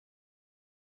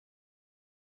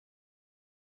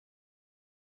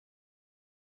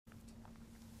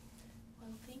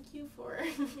for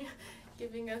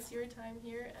giving us your time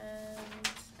here and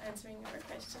answering our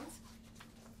questions.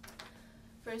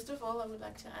 First of all, I would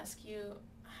like to ask you,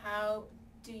 how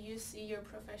do you see your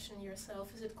profession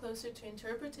yourself? Is it closer to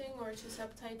interpreting or to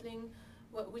subtitling?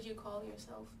 What would you call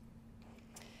yourself?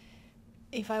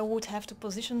 If I would have to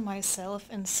position myself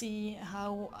and see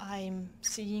how I'm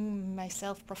seeing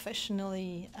myself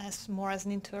professionally as more as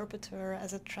an interpreter,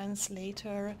 as a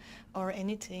translator or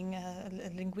anything,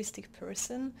 a linguistic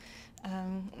person,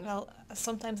 well,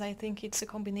 sometimes I think it's a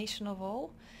combination of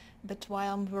all. But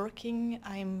while I'm working,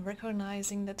 I'm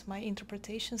recognizing that my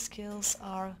interpretation skills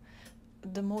are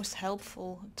the most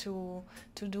helpful to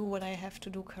do what I have to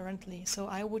do currently. So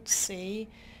I would say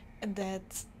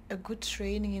that a good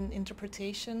training in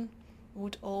interpretation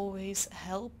would always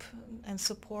help and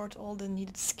support all the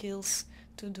needed skills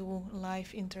to do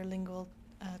live interlingual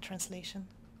translation.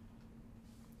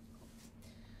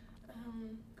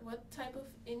 What type of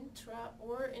intra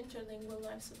or interlingual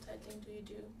live subtitling do you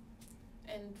do?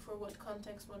 And for what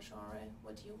context, what genre,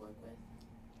 what do you work with?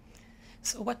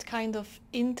 So what kind of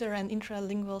inter and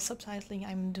intralingual subtitling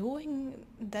I'm doing,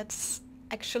 that's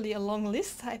actually a long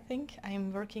list, I think.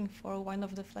 I'm working for one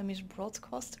of the Flemish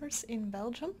broadcasters in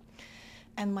Belgium,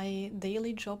 and my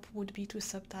daily job would be to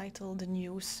subtitle the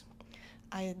news.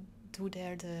 I do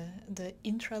there the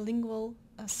intralingual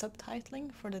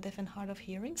subtitling for the deaf and hard of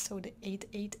hearing, so the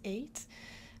 888.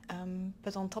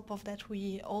 But on top of that,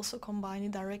 we also combine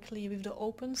it directly with the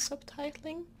open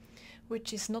subtitling,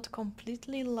 which is not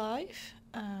completely live,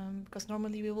 because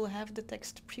normally we will have the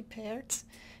text prepared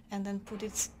and then put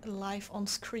it live on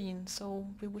screen, so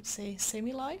we would say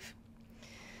semi-live.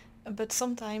 But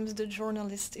sometimes the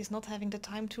journalist is not having the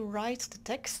time to write the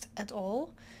text at all,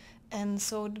 and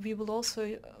so we will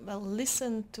also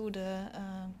listen to the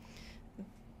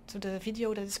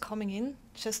video that is coming in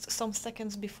just some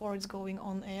seconds before it's going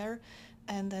on air,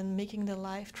 and then making the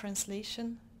live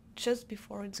translation just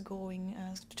before it's going,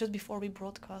 just before we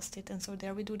broadcast it. And so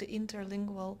there we do the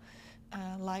interlingual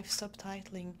live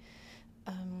subtitling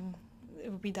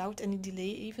without any delay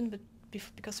even, but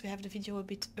because we have the video a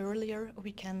bit earlier,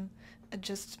 we can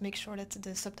just make sure that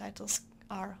the subtitles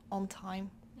are on time.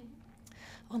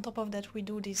 Mm-hmm. On top of that, we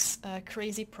do these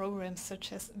crazy programs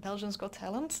such as Belgium's Got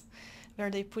Talent, where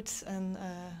they put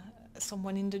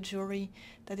someone in the jury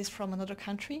that is from another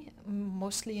country,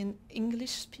 mostly an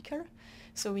English speaker.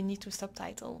 So we need to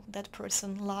subtitle that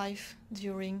person live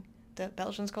during the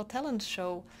Belgium's Got Talent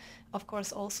show. Of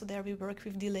course, also there we work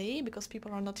with delay because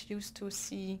people are not used to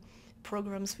see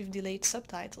programs with delayed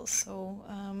subtitles. So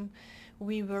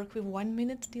we work with 1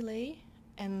 minute delay,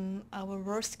 and our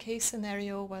worst case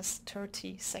scenario was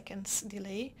 30 seconds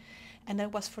delay. And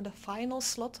that was for the final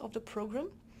slot of the program,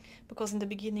 because in the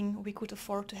beginning we could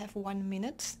afford to have 1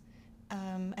 minute,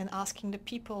 and asking the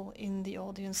people in the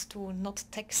audience to not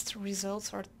text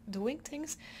results or doing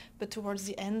things. But towards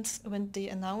the end, when they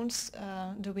announce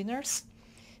the winners,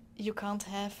 you can't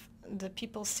have the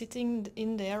people sitting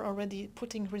in there already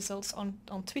putting results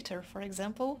on Twitter, for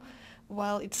example,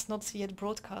 while it's not yet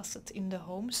broadcasted in the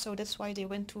home. So that's why they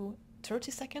went to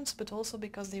 30 seconds, but also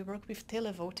because they work with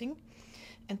televoting,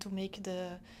 and to make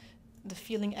the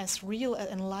feeling as real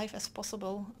and live as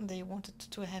possible, they wanted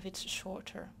to have it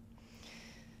shorter.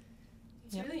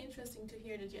 It's really interesting to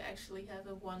hear that you actually have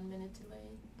a 1 minute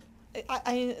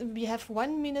delay. We have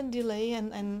 1 minute delay,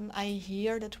 and I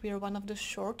hear that we are one of the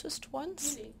shortest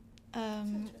ones. Really?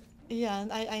 Yeah,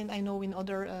 and I know in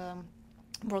other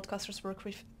broadcasters work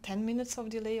with 10 minutes of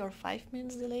delay or 5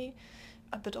 minutes delay,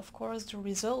 but of course the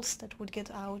results that would get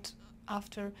out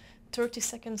after 30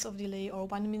 seconds of delay or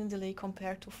 1 minute delay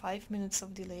compared to 5 minutes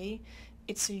of delay,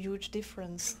 it's a huge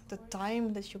difference. The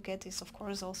time that you get is of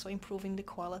course also improving the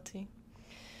quality.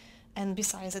 And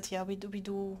besides that, yeah,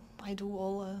 I do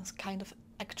all kind of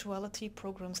actuality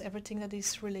programs, everything that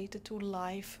is related to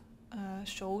live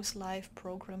shows, live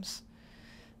programs.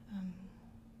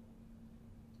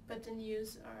 But the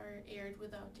news are aired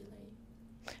without delay.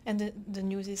 And the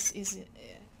news is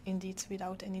indeed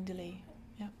without any delay.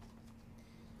 Yeah.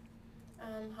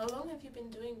 How long have you been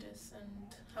doing this, and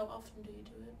how often do you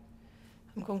do it?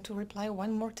 I'm going to reply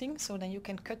one more thing, so then you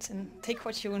can cut and take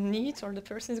what you need, or the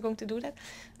person is going to do that.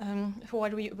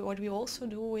 What we also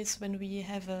do is when we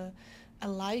have a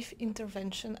live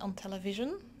intervention on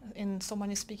television and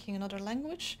someone is speaking another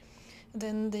language,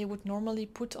 then they would normally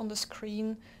put on the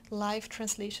screen live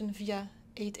translation via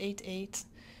 888.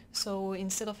 So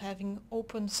instead of having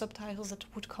open subtitles that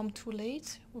would come too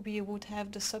late, we would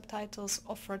have the subtitles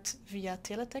offered via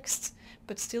teletext,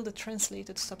 but still the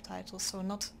translated subtitles. So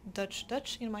not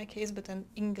Dutch in my case, but then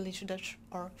English Dutch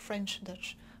or French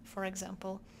Dutch, for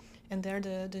example. and there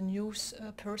the news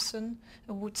person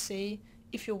would say,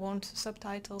 if you want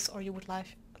subtitles or you would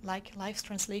like live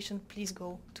translation, please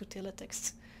go to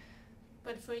teletext.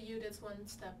 But for you, that's one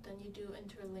step. Then you do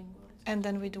interlingual. And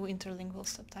then we do interlingual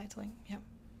subtitling. Yeah.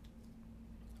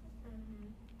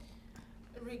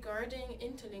 Regarding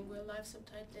interlingual live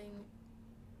subtitling,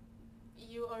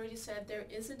 you already said there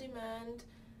is a demand.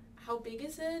 How big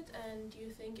is it, and do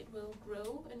you think it will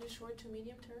grow in the short to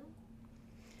medium term?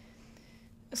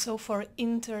 So for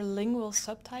interlingual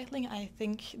subtitling, I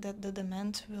think that the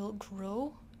demand will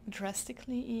grow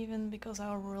drastically, even because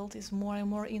our world is more and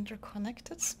more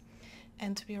interconnected,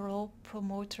 and we are all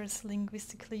promoters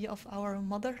linguistically of our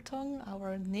mother tongue,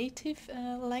 our native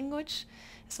language.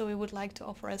 So we would like to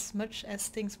offer as much as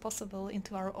things possible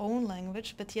into our own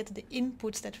language, but yet the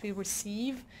inputs that we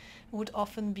receive would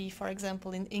often be, for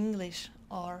example, in English,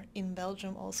 or in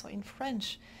Belgium also in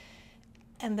French.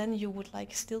 And then you would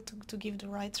like still to give the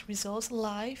right results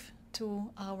live to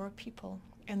our people.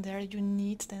 And there you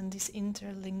need then this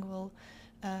interlingual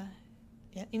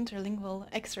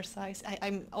exercise.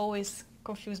 I'm always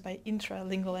confused by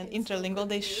intralingual and It's so interlingual.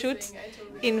 They should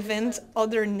totally invent understand.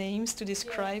 other names to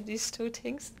describe these two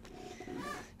things.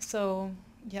 So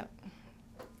yeah.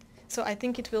 So I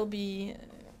think it will be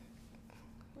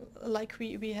like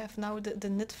we have now the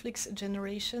Netflix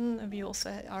generation. We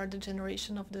also are the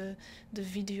generation of the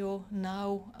video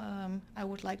now. I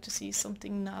would like to see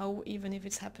something now, even if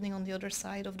it's happening on the other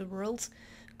side of the world.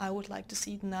 I would like to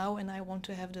see it now, and I want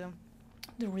to have the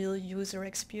real user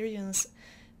experience.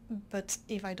 But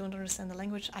if I don't understand the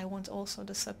language, I want also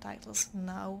the subtitles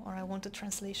now, or I want the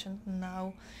translation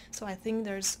now. So I think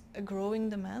there's a growing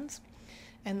demand.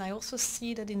 And I also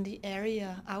see that in the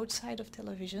area outside of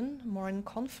television, more in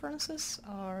conferences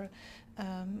or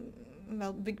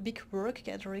big work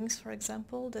gatherings, for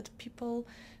example, that people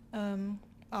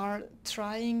are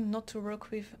trying not to work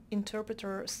with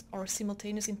interpreters or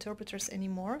simultaneous interpreters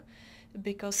anymore,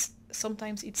 because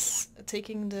sometimes it's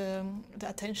taking the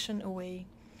attention away.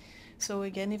 So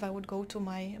again, if I would go to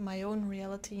my own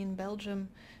reality in Belgium,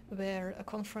 where a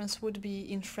conference would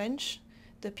be in French,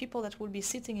 the people that would be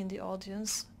sitting in the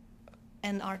audience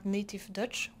and are native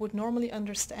Dutch would normally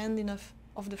understand enough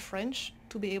of the French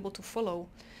to be able to follow.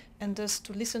 And thus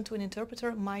to listen to an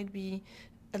interpreter might be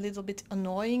a little bit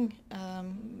annoying,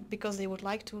 because they would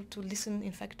like to listen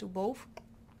in fact to both,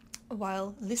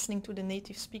 while listening to the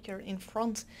native speaker in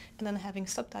front and then having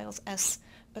subtitles as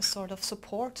a sort of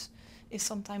support is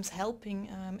sometimes helping,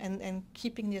 and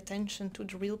keeping the attention to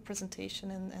the real presentation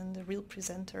and the real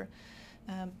presenter.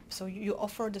 So you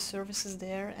offer the services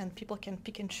there, and people can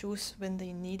pick and choose when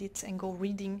they need it and go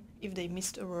reading if they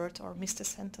missed a word or missed a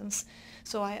sentence.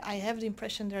 So I have the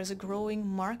impression there's a growing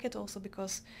market also,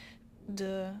 because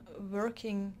the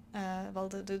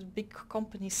big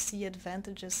companies see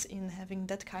advantages in having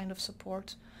that kind of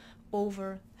support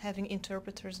over having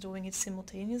interpreters doing it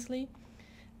simultaneously.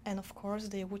 And of course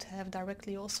they would have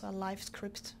directly also a live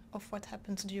script of what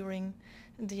happens during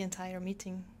the entire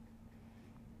meeting.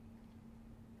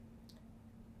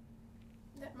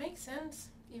 That makes sense.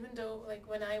 Even though, like,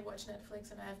 when I watch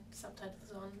Netflix and I have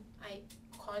subtitles on, I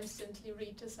constantly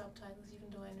read the subtitles, even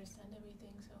though I understand everything.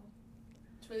 So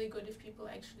it's really good if people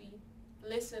actually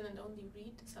listen and only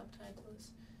read the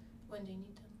subtitles when they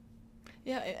need them.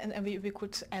 Yeah, and we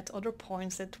could add other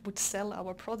points that would sell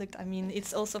our product. I mean,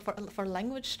 it's also for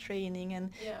language training, and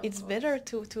Yeah, of it's course. better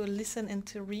to listen and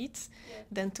to read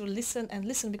than to listen and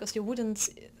listen, because you wouldn't,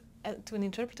 to an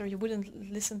interpreter, you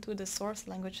wouldn't listen to the source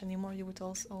language anymore. You would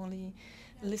also only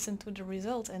listen to the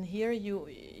result. And here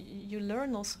you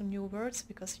learn also new words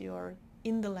because you are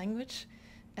in the language,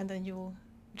 and then you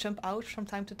jump out from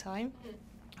time to time.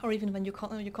 Or even when you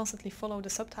constantly follow the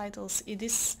subtitles, it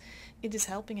is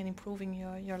helping and improving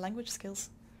your language skills.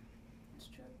 That's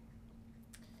true.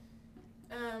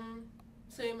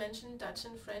 So you mentioned Dutch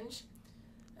and French.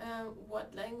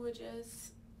 What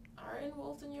languages are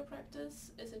involved in your practice?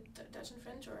 Is it Dutch and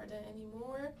French, or are there any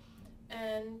more?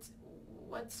 And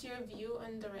what's your view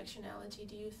on directionality?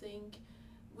 Do you think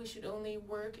we should only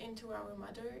work into our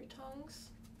mother tongues?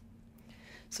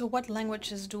 So what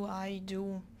languages do I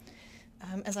do?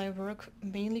 As I work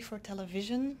mainly for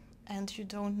television, and you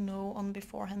don't know on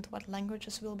beforehand what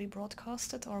languages will be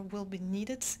broadcasted or will be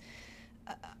needed,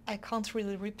 I can't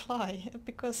really reply,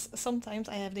 because sometimes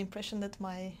I have the impression that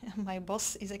my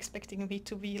boss is expecting me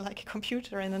to be like a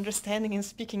computer and understanding and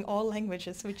speaking all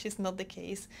languages, which is not the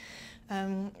case.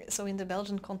 So in the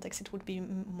Belgian context it would be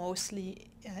mostly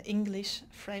English,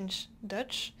 French,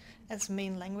 Dutch as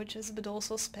main languages, but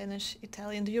also Spanish,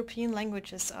 Italian. The European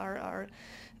languages are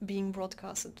being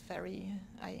broadcasted very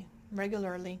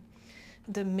regularly.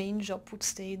 the main job would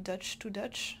stay Dutch to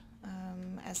Dutch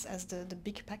as the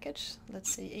big package,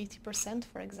 let's say 80%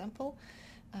 for example,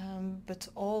 but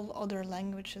all other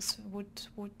languages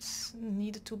would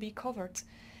need to be covered.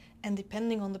 And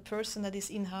depending on the person that is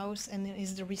in-house and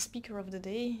is the re-speaker of the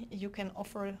day, you can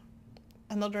offer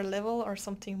another level or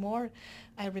something more.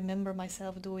 I remember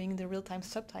myself doing the real-time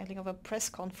subtitling of a press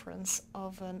conference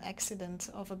of an accident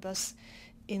of a bus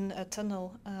in a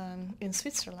tunnel in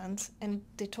Switzerland, and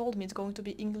they told me it's going to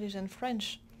be English and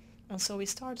French. And so we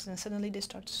started, and suddenly they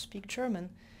started to speak German.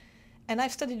 And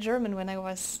I've studied German when I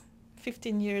was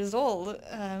 15 years old,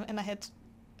 and I had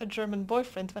a German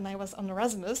boyfriend when I was on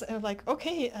Erasmus, and I'm like,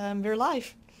 okay, we're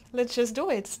live, let's just do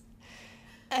it.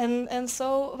 And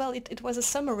so, well, it was a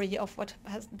summary of what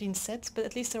has been said, but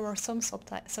at least there were some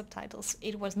subtitles.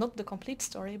 It was not the complete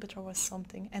story, but there was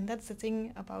something. And that's the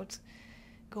thing about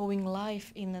going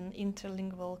live in an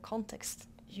interlingual context.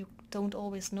 You don't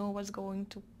always know what's going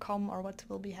to come or what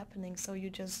will be happening, so you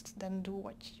just then do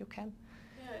what you can.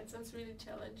 Yeah, it sounds really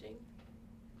challenging.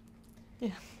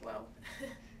 Yeah. Wow.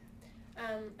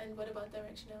 And what about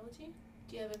directionality?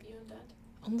 Do you have a view on that?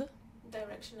 On the?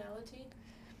 Directionality?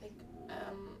 Like,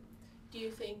 do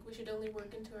you think we should only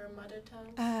work into our mother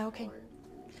tongue? Okay.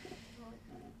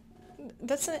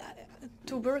 That's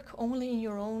to work only in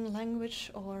your own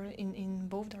language or in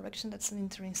both directions, that's an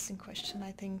interesting question.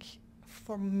 I think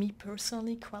for me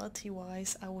personally,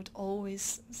 quality-wise, I would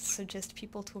always suggest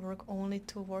people to work only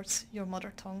towards your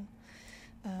mother tongue.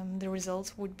 The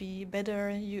results would be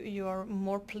better, you are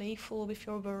more playful with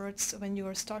your words. When you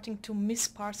are starting to miss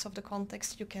parts of the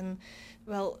context, you can,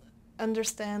 well,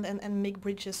 understand and make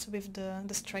bridges with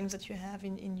the strengths that you have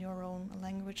in your own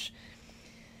language.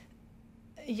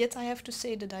 Yet I have to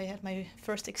say that I had my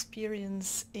first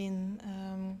experience in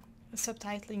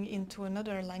subtitling into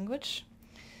another language.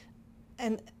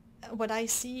 And what I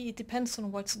see, it depends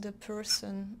on what the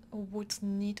person would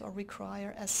need or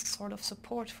require as sort of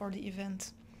support for the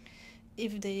event.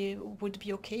 If they would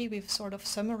be okay with sort of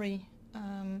summary,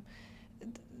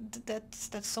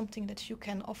 that's something that you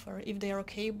can offer. If they are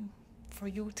okay for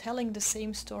you telling the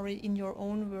same story in your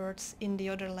own words in the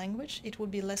other language, it would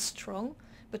be less strong,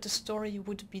 but the story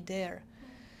would be there.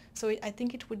 So I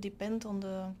think it would depend on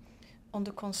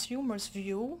the consumer's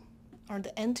view or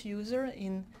the end user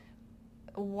in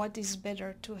what is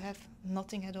better, to have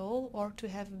nothing at all or to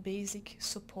have basic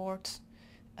support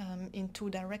in two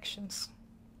directions.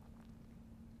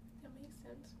 That makes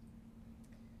sense.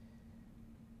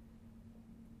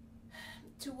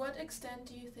 To what extent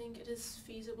do you think it is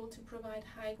feasible to provide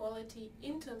high quality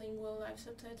interlingual live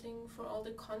subtitling for all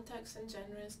the contexts and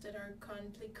genres that are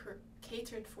currently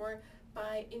catered for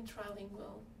by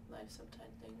intralingual live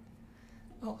subtitling?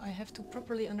 Oh, I have to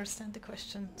properly understand the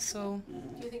question. So,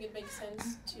 do you think it makes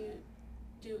sense to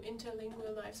do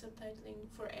interlingual live subtitling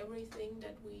for everything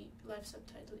that we live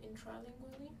subtitle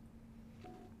intralingually?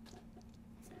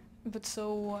 But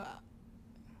so,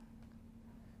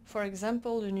 for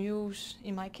example, the news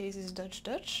in my case is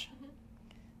Dutch,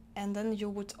 and then you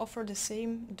would offer the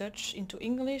same Dutch into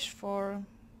English for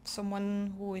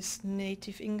someone who is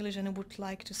native English and would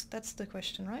like to. That's the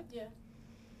question, right? Yeah,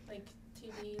 like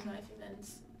TV, live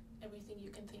events, everything you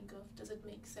can think of. Does it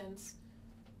make sense?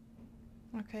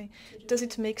 Okay. Does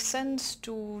it make sense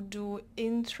to do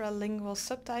intralingual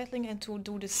subtitling and to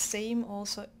do the same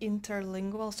also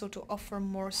interlingual, so to offer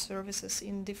more services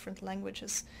in different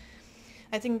languages?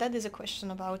 I think that is a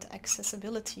question about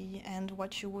accessibility and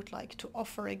what you would like to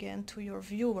offer again to your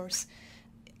viewers.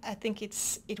 I think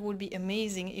it would be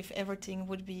amazing if everything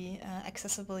would be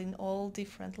accessible in all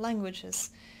different languages.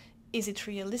 Is it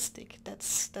realistic?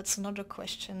 That's another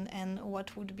question. And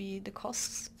what would be the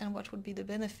costs and what would be the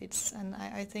benefits? And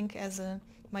I think as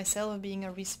myself being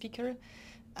a re-speaker,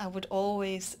 I would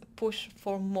always push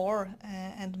for more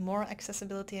and more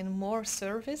accessibility and more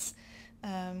service.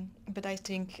 But I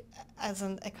think as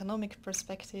an economic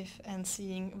perspective and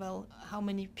seeing, well, how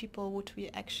many people would we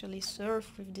actually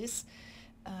serve with this,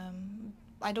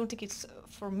 I don't think it's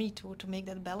for me to make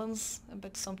that balance,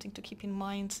 but something to keep in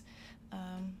mind.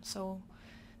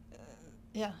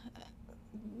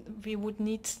 We would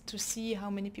need to see how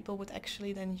many people would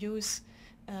actually then use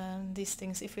these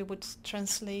things. If we would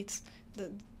translate,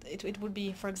 it would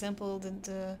be, for example,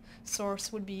 the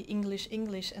source would be English,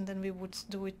 and then we would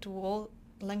do it to all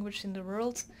languages in the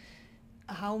world.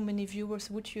 How many viewers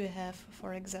would you have,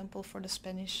 for example, for the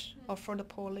Spanish or for the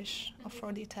Polish or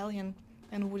for the Italian?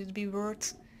 And would it be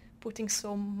worth putting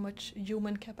so much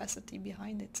human capacity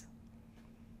behind it?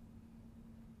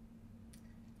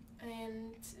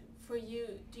 And for you,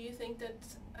 do you think that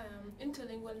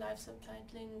interlingual live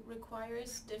subtitling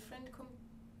requires different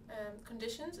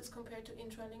conditions as compared to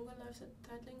intralingual live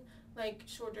subtitling, like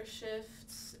shorter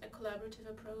shifts, a collaborative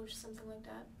approach, something like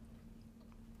that?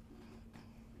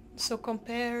 So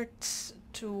compared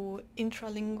to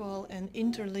intralingual and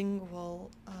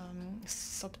interlingual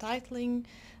subtitling,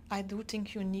 I do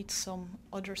think you need some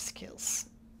other skills.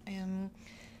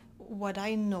 What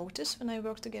I notice when I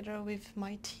work together with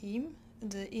my team,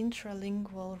 the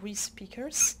intralingual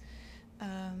re-speakers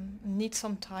need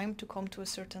some time to come to a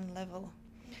certain level.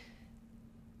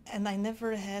 And I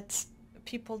never had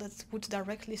people that would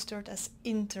directly start as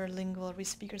interlingual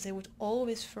re-speakers. They would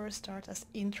always first start as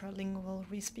intralingual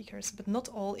re-speakers, but not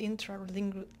all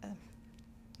intralingual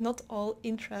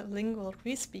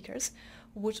re-speakers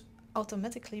would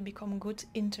automatically become good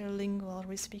interlingual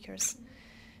re-speakers,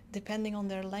 depending on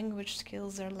their language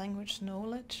skills, their language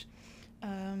knowledge,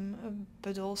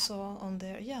 but also on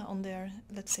their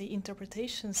let's say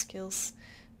interpretation skills.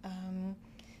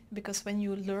 Because when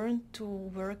you learn to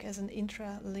work as an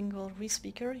intralingual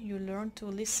re-speaker, you learn to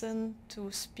listen,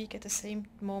 to speak at the same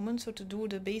moment, so to do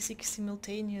the basic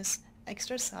simultaneous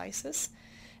exercises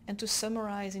and to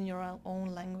summarize in your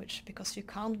own language, because you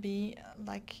can't be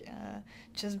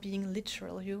just being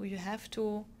literal. You have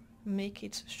to make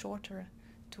it shorter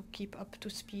to keep up to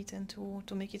speed and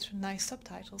to make it nice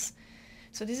subtitles.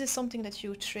 So this is something that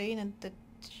you train and that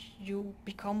you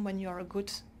become when you are a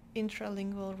good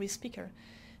intralingual re-speaker.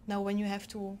 Now, when you have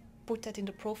to put that in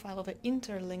the profile of an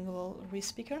interlingual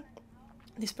re-speaker,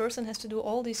 this person has to do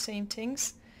all these same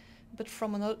things, but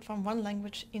from one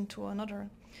language into another.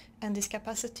 And this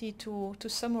capacity to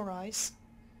summarize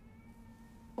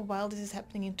while this is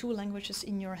happening in two languages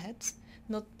in your head,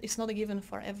 it's not a given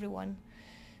for everyone.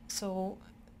 So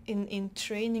in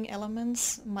training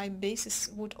elements, my basis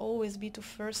would always be to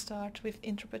first start with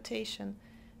interpretation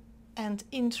and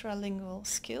intralingual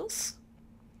skills,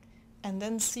 and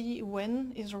then see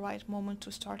when is the right moment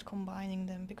to start combining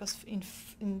them, because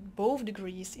in both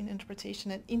degrees, in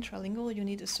interpretation and intralingual, you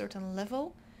need a certain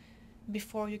level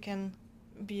before you can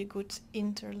be a good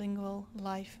interlingual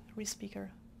live re-speaker.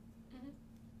 Mm-hmm.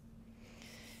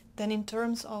 Then in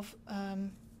terms of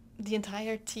the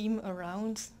entire team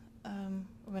around,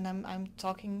 when I'm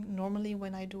talking normally,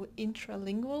 when I do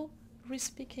intralingual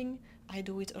re-speaking, I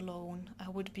do it alone. I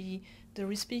would be the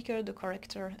re-speaker, the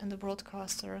corrector, and the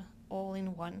broadcaster all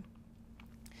in one.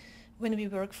 When we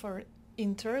work for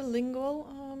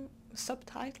interlingual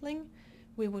subtitling,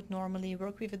 we would normally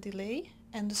work with a delay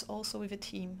and thus also with a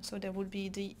team. So there would be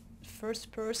the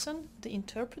first person, the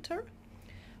interpreter,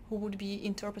 who would be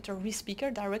interpreter re-speaker,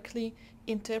 directly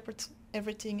interpret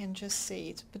everything and just say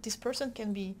it. But this person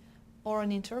can be or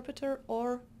an interpreter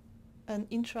or an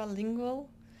intralingual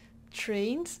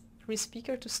trained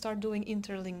re-speaker to start doing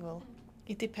interlingual.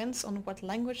 It depends on what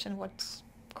language and what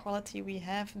quality we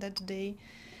have that day.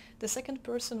 The second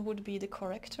person would be the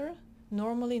corrector,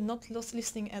 normally not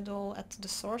listening at all at the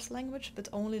source language, but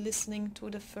only listening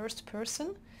to the first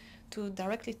person to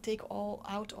directly take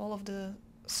out all of the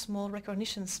small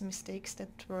recognitions mistakes that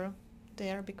were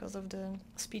there because of the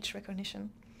speech recognition.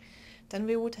 Then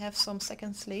we would have some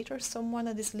seconds later someone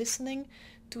that is listening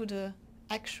to the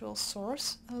actual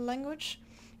source language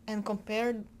and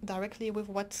compare directly with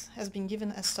what has been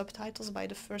given as subtitles by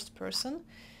the first person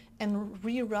and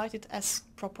rewrite it as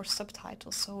proper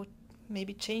subtitles. So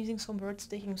maybe changing some words,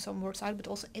 taking some words out, but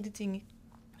also editing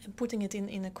and putting it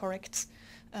in a correct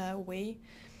way.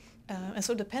 And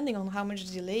so depending on how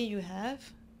much delay you have,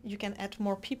 you can add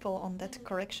more people on that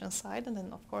correction side, and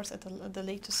then of course at the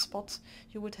latest spot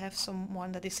you would have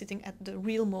someone that is sitting at the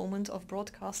real moment of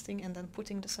broadcasting and then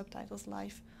putting the subtitles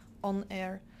live on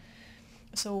air.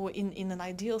 So in an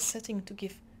ideal setting, to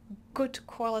give good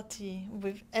quality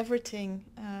with everything,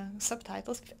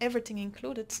 subtitles, with everything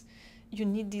included, you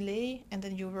need delay, and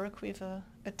then you work with a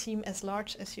team as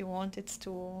large as you want it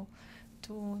to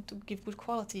give good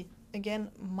quality.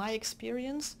 Again, my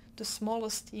experience, the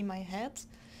smallest team I had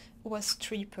was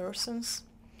 3 persons,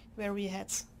 where we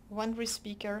had 1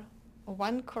 re-speaker,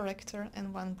 1 corrector,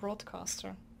 and 1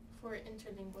 broadcaster. For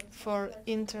interlingual. For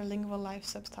interlingual live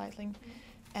subtitling. Mm-hmm.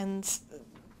 And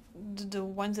the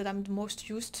ones that I'm the most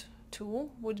used to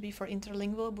would be for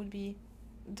interlingual, would be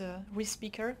the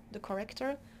re-speaker, the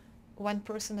corrector, 1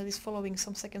 person that is following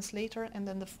some seconds later, and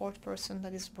then the 4th person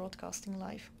that is broadcasting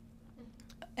live.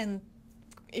 Mm-hmm. And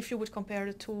if you would compare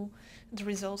the two, the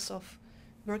results of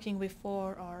working with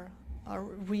 4 are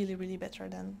really, really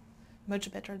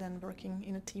much better than working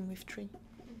in a team with 3.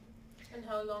 Mm-hmm. And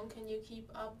how long can you keep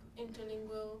up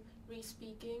interlingual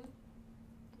re-speaking?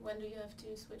 When do you have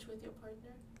to switch with your partner?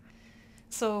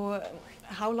 So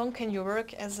how long can you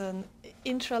work as an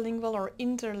intralingual or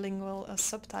interlingual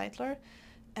subtitler?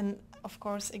 And of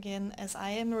course, again, as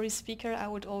I am a re-speaker, I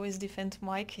would always defend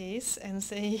my case and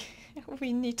say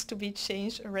we need to be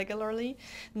changed regularly.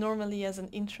 Normally, as an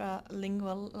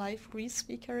intralingual live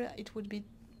re-speaker, it would be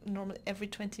normally every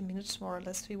 20 minutes more or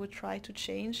less we would try to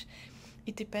change.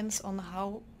 It depends on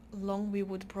how long we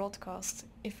would broadcast.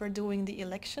 If we're doing the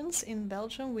elections in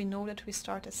Belgium, we know that we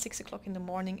start at 6 o'clock in the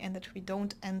morning and that we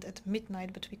don't end at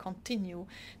midnight, but we continue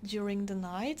during the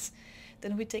night.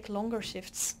 Then we take longer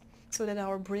shifts so that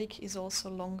our break is also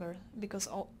longer, because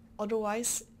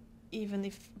otherwise, even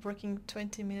if working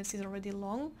 20 minutes is already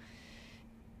long,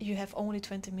 you have only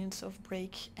 20 minutes of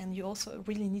break, and you also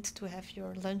really need to have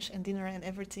your lunch and dinner and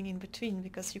everything in between,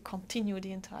 because you continue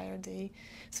the entire day.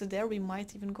 So there we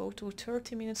might even go to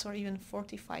 30 minutes or even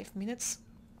 45 minutes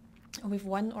with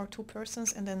one or two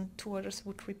persons, and then two others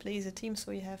would replace the team,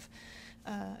 so you have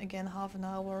again half an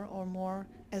hour or more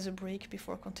as a break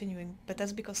before continuing. But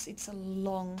that's because it's a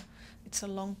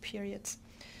long period.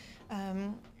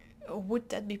 Would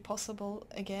that be possible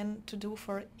again to do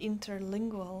for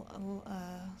interlingual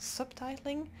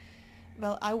subtitling?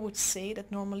 Well, I would say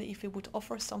that normally if we would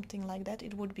offer something like that,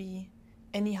 it would be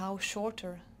anyhow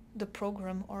shorter, the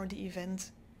program or the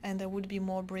event, and there would be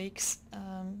more breaks.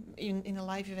 In a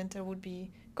live event there would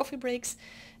be coffee breaks,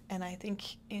 and I think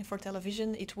for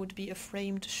television it would be a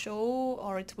framed show,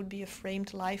 or it would be a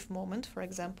framed live moment. For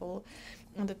example,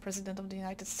 the President of the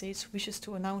United States wishes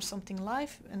to announce something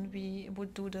live, and we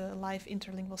would do the live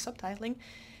interlingual subtitling.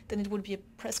 Then it would be a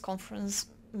press conference,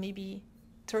 maybe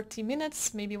 30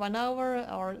 minutes, maybe 1 hour,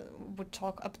 or would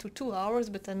talk up to 2 hours,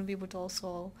 but then we would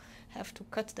also have to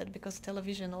cut that because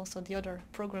television, also the other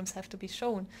programs have to be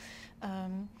shown.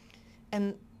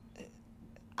 And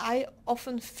I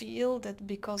often feel that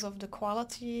because of the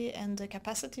quality and the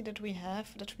capacity that we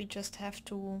have, that we just have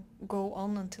to go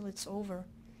on until it's over.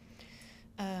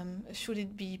 Should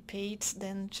it be paid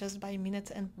then just by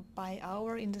minute and by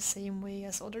hour in the same way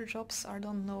as other jobs are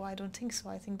done? No, I don't think so.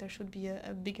 I think there should be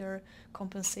a bigger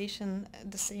compensation,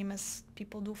 the same as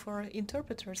people do for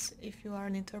interpreters. If you are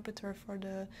an interpreter for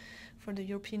the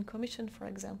European Commission, for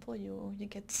example, you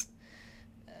get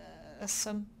a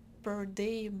sum per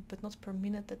day, but not per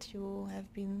minute that you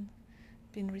have been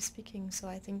re-speaking. So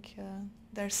I think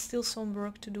there's still some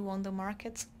work to do on the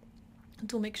market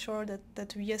to make sure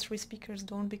that we as re-speakers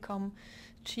don't become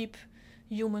cheap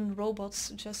human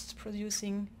robots just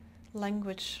producing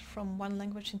language from one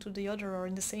language into the other or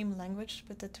in the same language,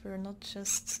 but that we're not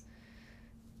just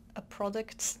a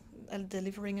product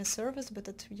delivering a service, but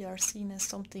that we are seen as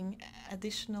something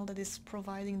additional that is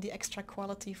providing the extra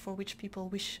quality for which people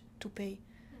wish to pay.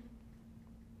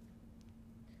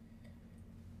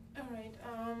 All right.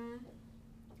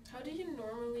 How do you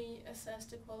normally assess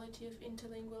the quality of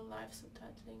interlingual live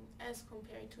subtitling as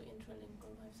compared to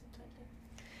intralingual live subtitling?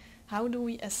 How do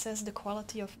we assess the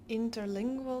quality of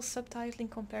interlingual subtitling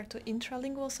compared to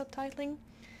intralingual subtitling?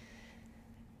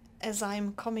 As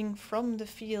I'm coming from the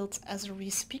field as a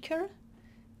re-speaker,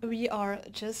 we are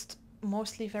just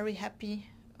mostly very happy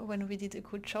when we did a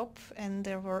good job and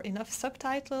there were enough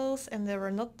subtitles and there were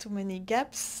not too many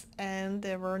gaps and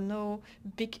there were no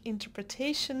big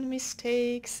interpretation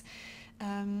mistakes.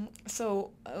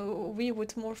 So we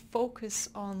would more focus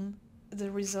on the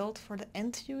result for the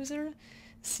end user,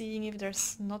 seeing if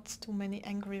there's not too many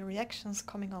angry reactions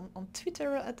coming on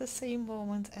Twitter at the same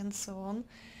moment and so on.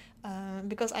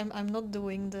 Because I'm not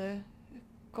doing the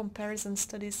comparison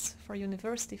studies for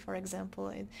university, for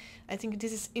example. I think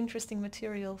this is interesting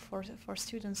material for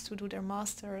students to do their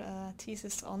master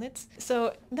thesis on it.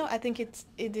 So no, I think it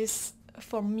is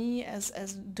for me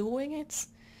as doing it.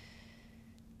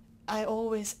 I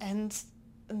always end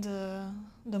the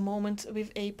moment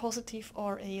with a positive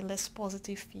or a less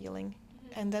positive feeling,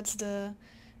 and that's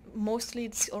mostly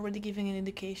it's already giving an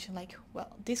indication like,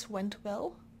 well, this went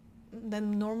well.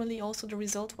 Then normally also the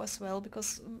result was well,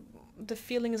 because the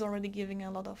feeling is already giving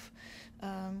a lot of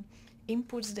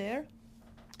inputs there.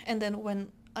 And then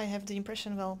when I have the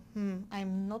impression, well,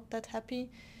 I'm not that happy,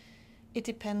 it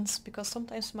depends, because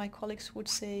sometimes my colleagues would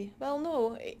say, well,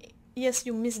 no, yes,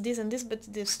 you missed this and this, but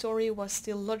the story was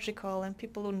still logical and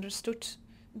people understood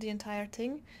the entire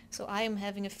thing. So I am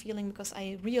having a feeling because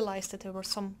I realized that there were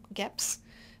some gaps,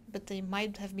 but they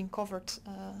might have been covered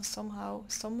somehow,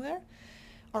 somewhere.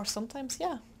 Or sometimes,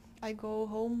 yeah, I go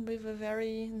home with a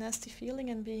very nasty feeling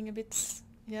and being a bit,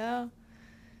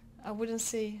 I wouldn't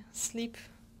say sleep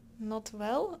not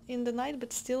well in the night,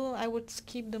 but still I would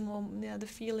keep the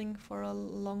feeling for a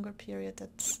longer period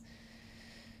that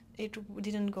it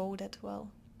didn't go that well.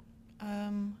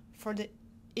 For the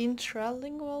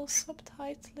intralingual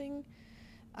subtitling,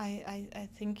 I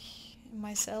think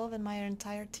myself and my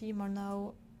entire team are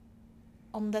now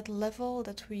on that level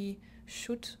that we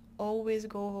should always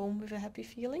go home with a happy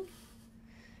feeling.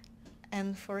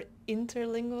 And for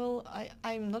interlingual,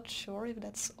 I'm not sure if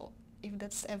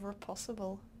that's ever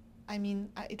possible. I mean,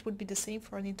 it would be the same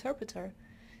for an interpreter.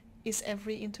 Is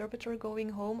every interpreter going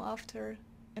home after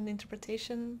an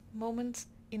interpretation moment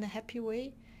in a happy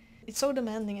way? It's so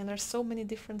demanding, and there's so many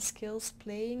different skills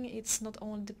playing. It's not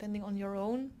only depending on your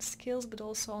own skills, but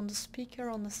also on the speaker,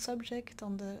 on the subject,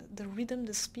 on the rhythm,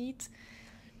 the speed.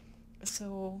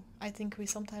 So I think we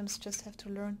sometimes just have to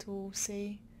learn to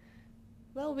say,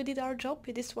 well, we did our job,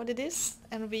 it is what it is,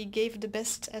 and we gave the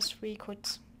best as we could.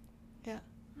 Yeah.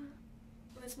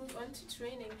 Let's move on to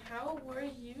training. How were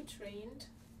you trained,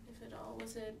 if at all?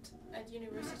 Was it at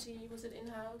university? Was it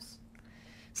in-house?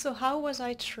 So how was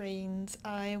I trained?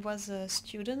 I was a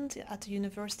student at the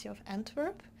University of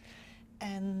Antwerp,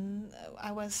 and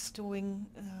I was doing,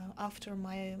 after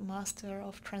my Master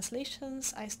of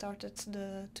Translations, I started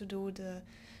to do the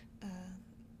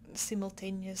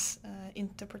simultaneous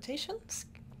interpretations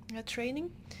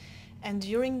training. And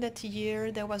during that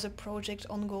year there was a project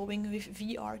ongoing with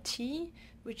VRT,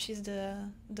 which is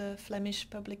the Flemish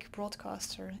public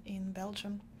broadcaster in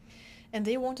Belgium. And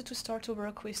they wanted to start to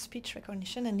work with speech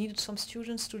recognition and needed some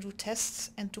students to do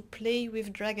tests and to play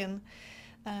with Dragon.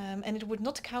 And it would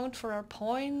not count for our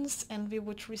points, and we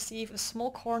would receive a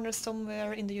small corner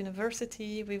somewhere in the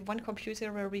university with one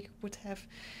computer where we would have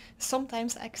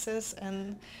sometimes access,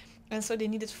 and so they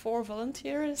needed 4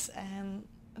 volunteers, and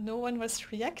no one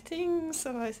was reacting,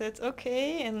 so I said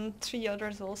okay, and 3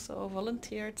 others also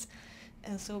volunteered,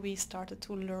 and so we started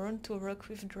to learn to work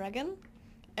with Dragon,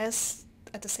 as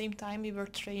at the same time we were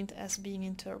trained as being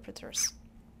interpreters.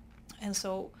 And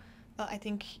so I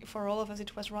think for all of us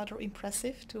it was rather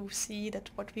impressive to see that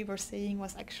what we were saying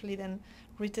was actually then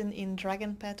written in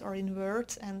DragonPad or in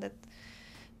Word, and that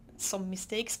some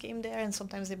mistakes came there, and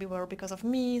sometimes they were because of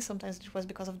me, sometimes it was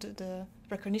because of the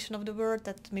recognition of the word,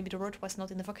 that maybe the word was not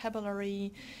in the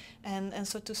vocabulary, and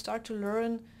so to start to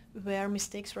learn where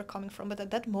mistakes were coming from. But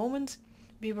at that moment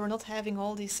we were not having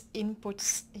all these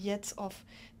inputs yet of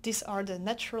these are the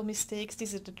natural mistakes,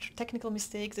 these are the technical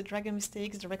mistakes, the Dragon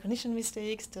mistakes, the recognition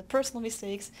mistakes, the personal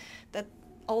mistakes, that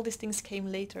all these things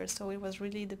came later. So it was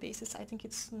really the basis. I think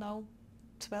it's now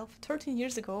 13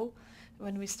 years ago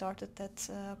when we started that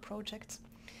project.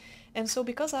 And so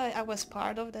because I was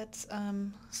part of that,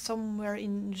 somewhere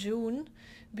in June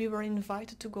we were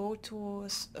invited to go to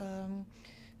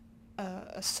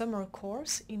a summer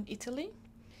course in Italy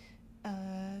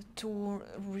to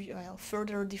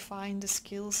further define the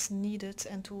skills needed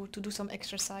and to do some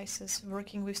exercises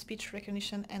working with speech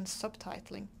recognition and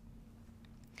subtitling.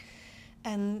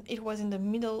 And it was in the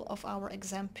middle of our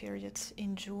exam period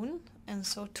in June, and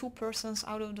so 2 persons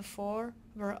out of the 4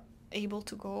 were able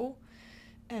to go.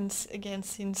 And again,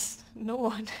 since no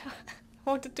one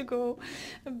wanted to go,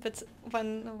 but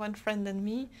one friend and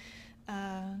me,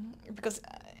 because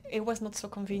it was not so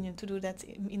convenient to do that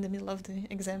in the middle of the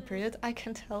exam period, I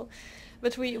can tell.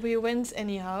 But we went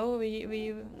anyhow.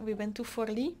 We went to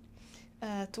Forlì,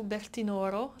 to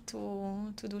Bertinoro,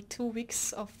 to do 2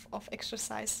 weeks of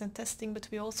exercise and testing, but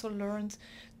we also learned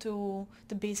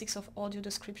the basics of audio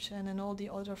description and all the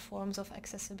other forms of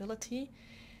accessibility.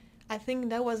 I think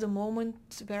that was the moment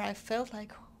where I felt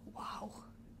like, wow,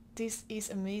 this is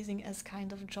amazing as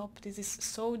kind of job. This is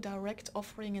so direct,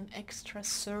 offering an extra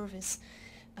service.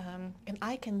 And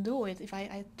I can do it. If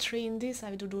I train this,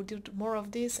 I do more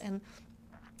of this. And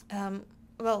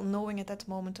well, knowing at that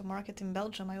moment the market in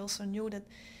Belgium, I also knew that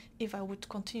if I would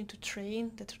continue to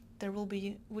train, that there would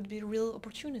be real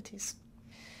opportunities.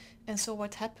 And so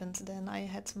what happened then? I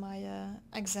had my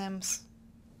exams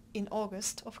in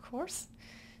August, of course,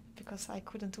 because I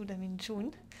couldn't do them in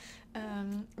June.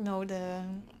 No,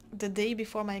 the day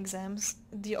before my exams,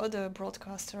 the other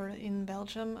broadcaster in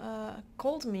Belgium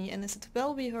called me and they said,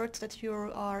 well, we heard that you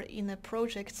are in a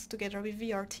project together with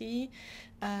VRT,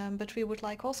 but we would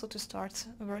like also to start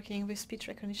working with speech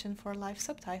recognition for live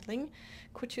subtitling.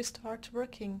 Could you start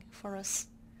working for us?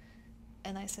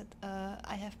 And I said,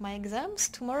 I have my exams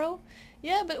tomorrow.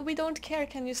 Yeah, but we don't care.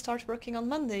 Can you start working on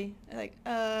Monday? Like,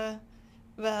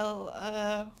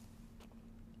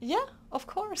 yeah, of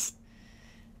course.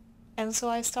 And so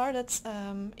I started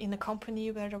in a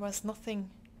company where there was nothing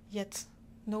yet,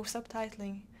 no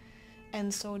subtitling.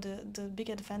 And so the big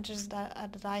advantage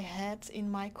that I had in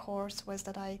my course was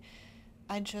that I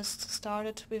just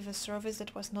started with a service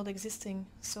that was not existing.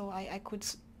 So I could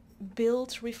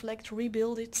build, reflect,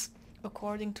 rebuild it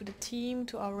according to the team,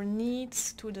 to our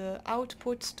needs, to the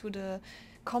output, to the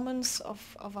comments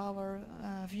of our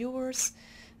viewers.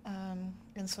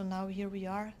 And so now here we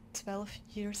are 12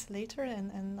 years later,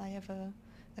 and I have a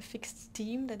fixed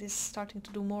team that is starting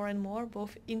to do more and more,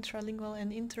 both intralingual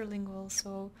and interlingual.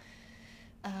 So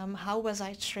how was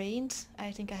I trained?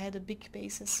 I think I had a big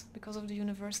basis because of the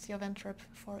University of Antwerp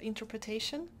for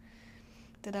interpretation,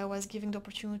 that I was given the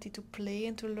opportunity to play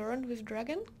and to learn with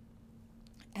Dragon,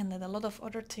 and that a lot of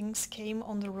other things came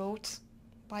on the road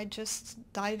by just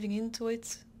diving into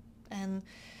it. And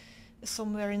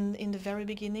somewhere in the very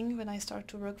beginning, when I started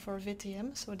to work for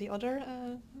VTM, so the other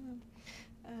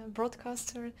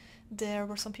broadcaster, there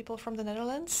were some people from the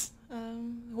Netherlands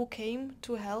who came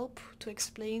to help to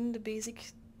explain the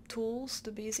basic tools,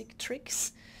 the basic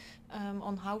tricks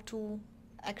on how to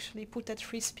actually put that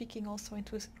free speaking also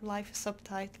into live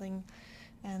subtitling.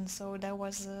 And so there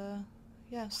was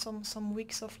some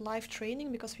weeks of live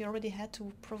training, because we already had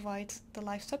to provide the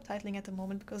live subtitling at the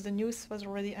moment, because the news was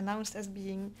already announced as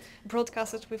being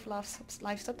broadcasted with live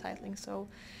subtitling. So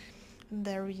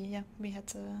there we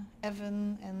had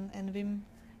Evan and Wim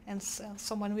and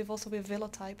someone with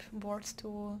Velotype board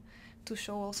to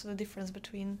show also the difference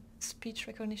between speech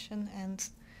recognition and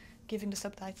giving the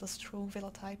subtitles through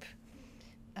Velotype.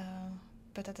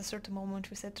 But at a certain moment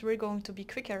we said, we're going to be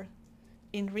quicker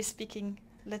in Respeaking,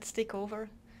 let's take over.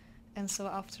 And so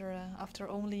after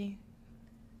only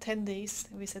 10 days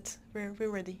we said, we're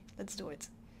ready, let's do it.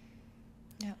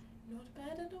 Yeah. Not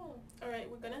bad at all. Alright,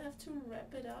 we're gonna have to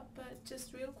wrap it up, but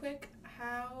just real quick,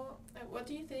 what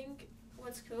do you think,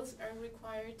 what skills are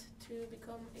required to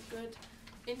become a good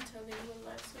interlingual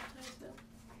live subtitler?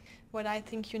 What I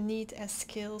think you need as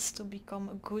skills to become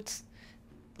a good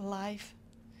live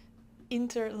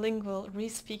interlingual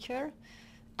respeaker,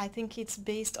 I think it's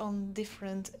based on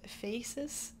different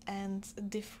phases and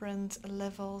different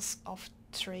levels of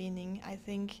training. I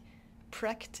think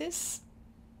practice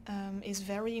is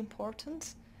very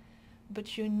important,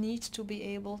 but you need to be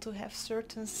able to have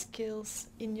certain skills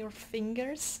in your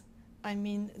fingers. I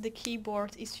mean, the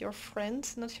keyboard is your friend,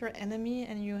 not your enemy,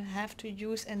 and you have to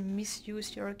use and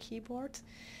misuse your keyboard.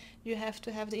 You have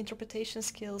to have the interpretation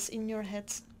skills in your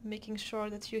head, making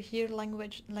sure that you hear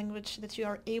language that you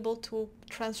are able to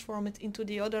transform it into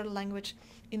the other language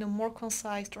in a more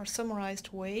concise or summarized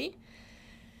way.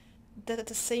 That at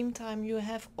the same time you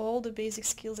have all the basic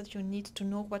skills that you need to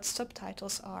know what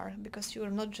subtitles are, because you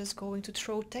are not just going to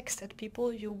throw text at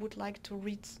people, you would like to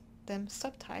read them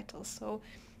subtitles. So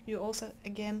you also,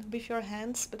 again, with your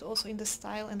hands, but also in the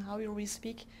style and how you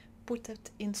re-speak, put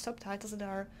it in subtitles that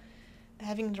are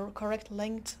having the correct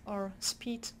length or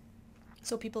speed,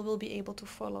 so people will be able to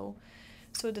follow.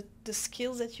 So the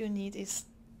skills that you need is,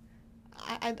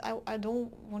 I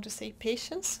don't want to say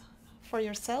patience for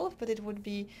yourself, but it would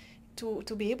be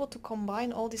to be able to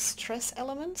combine all these stress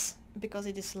elements, because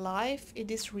it is live,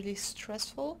 it is really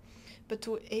stressful, but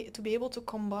to be able to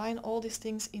combine all these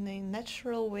things in a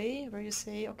natural way, where you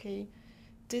say, okay,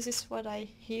 this is what I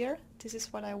hear, this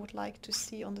is what I would like to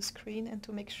see on the screen, and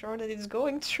to make sure that it's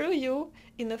going through you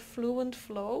in a fluent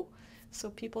flow, so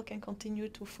people can continue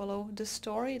to follow the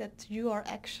story that you are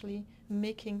actually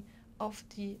making of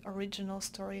the original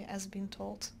story as been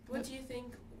told. What do you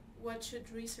think, what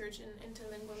should research in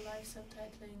interlingual live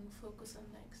subtitling focus on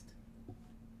next?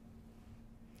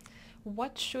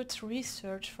 What should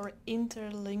research for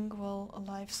interlingual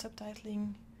live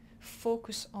subtitling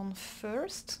focus on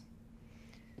first?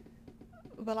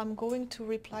 Well, I'm going to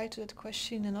reply to that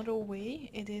question in another way.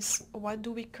 It is, what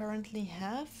do we currently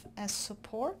have as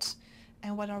support,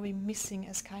 and what are we missing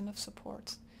as kind of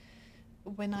support?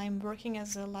 When I'm working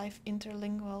as a live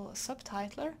interlingual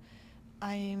subtitler,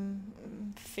 I'm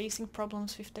facing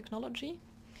problems with technology.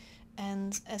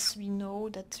 And as we know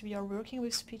that we are working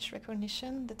with speech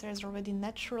recognition, that there's already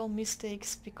natural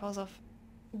mistakes because of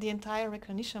the entire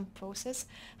recognition process,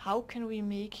 how can we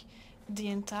make the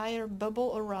entire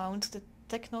bubble around the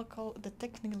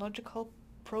technological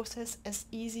process as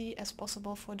easy as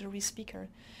possible for the re-speaker?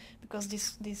 Because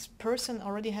this person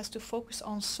already has to focus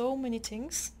on so many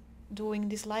things, doing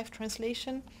this live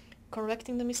translation,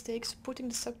 correcting the mistakes, putting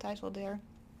the subtitle there.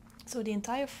 So the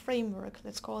entire framework,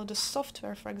 let's call it the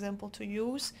software, for example, to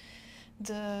use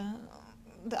the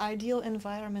ideal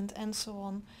environment and so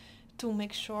on, to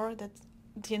make sure that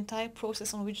the entire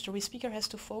process on which the re-speaker has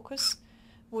to focus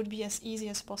would be as easy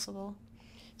as possible.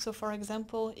 So for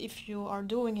example, if you are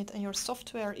doing it and your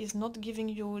software is not giving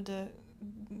you the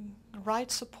right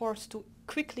support to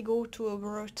quickly go to a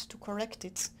word to correct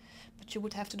it, but you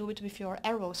would have to do it with your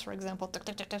arrows, for example,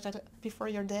 before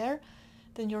you're there,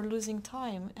 then you're losing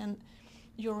time. And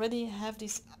you already have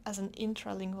this as an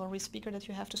intralingual re-speaker that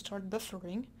you have to start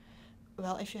buffering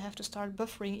well, if you have to start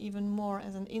buffering even more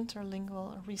as an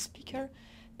interlingual re-speaker,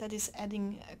 that is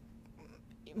adding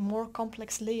more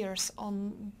complex layers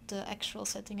on the actual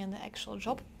setting and the actual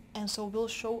job, and so will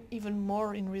show even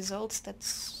more in results that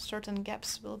certain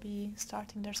gaps will be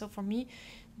starting there. So for me,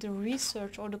 the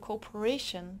research or the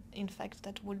cooperation, in fact,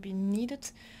 that would be needed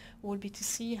would be to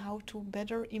see how to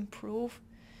better improve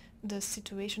the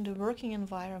situation, the working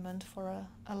environment for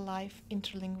a live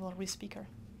interlingual re-speaker.